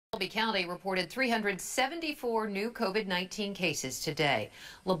Shelby County reported 374 new COVID-19 cases today.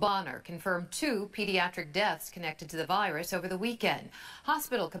 Lebanon confirmed 2 pediatric deaths connected to the virus over the weekend.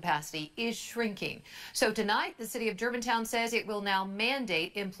 Hospital capacity is shrinking. So tonight, the city of Germantown says it will now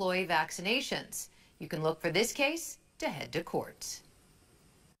mandate employee vaccinations. You can look for this case to head to court.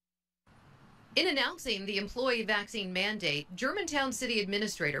 In announcing the employee vaccine mandate, Germantown City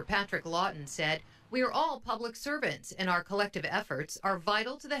Administrator Patrick Lawton said, "We are all public servants, and our collective efforts are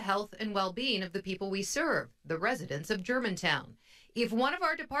vital to the health and well-being of the people we serve, the residents of Germantown. If one of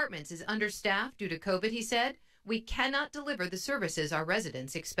our departments is understaffed due to COVID," he said, "we cannot deliver the services our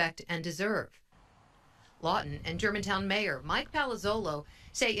residents expect and deserve." Lawton and Germantown Mayor Mike Palazzolo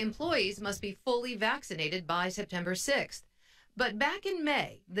say employees must be fully vaccinated by September 6th. But back in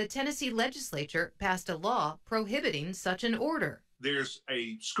May, the Tennessee legislature passed a law prohibiting such an order. There's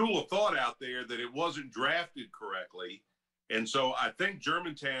a school of thought out there that it wasn't drafted correctly. And so I think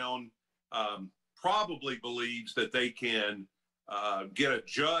Germantown probably believes that they can get a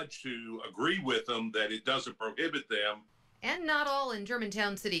judge to agree with them that it doesn't prohibit them. And not all in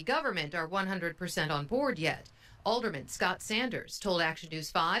Germantown city government are 100% on board yet. Alderman Scott Sanders told Action News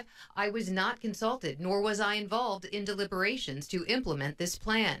 5, "I was not consulted, nor was I involved in deliberations to implement this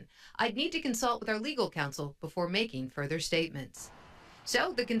plan. I'd need to consult with our legal counsel before making further statements."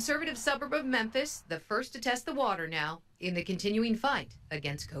 So the conservative suburb of Memphis, the first to test the water now in the continuing fight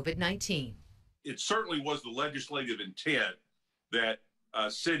against COVID-19. It certainly was the legislative intent that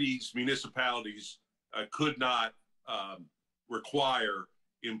cities, municipalities could not require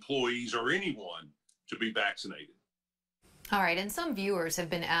employees or anyone to be vaccinated. All right, and some viewers have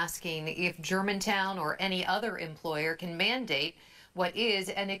been asking if Germantown or any other employer can mandate what is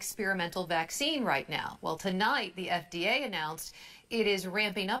an experimental vaccine right now. Well, tonight the FDA announced it is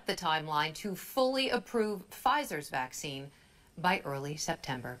ramping up the timeline to fully approve Pfizer's vaccine by early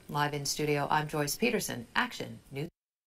September. Live in studio, I'm Joyce Peterson, Action News.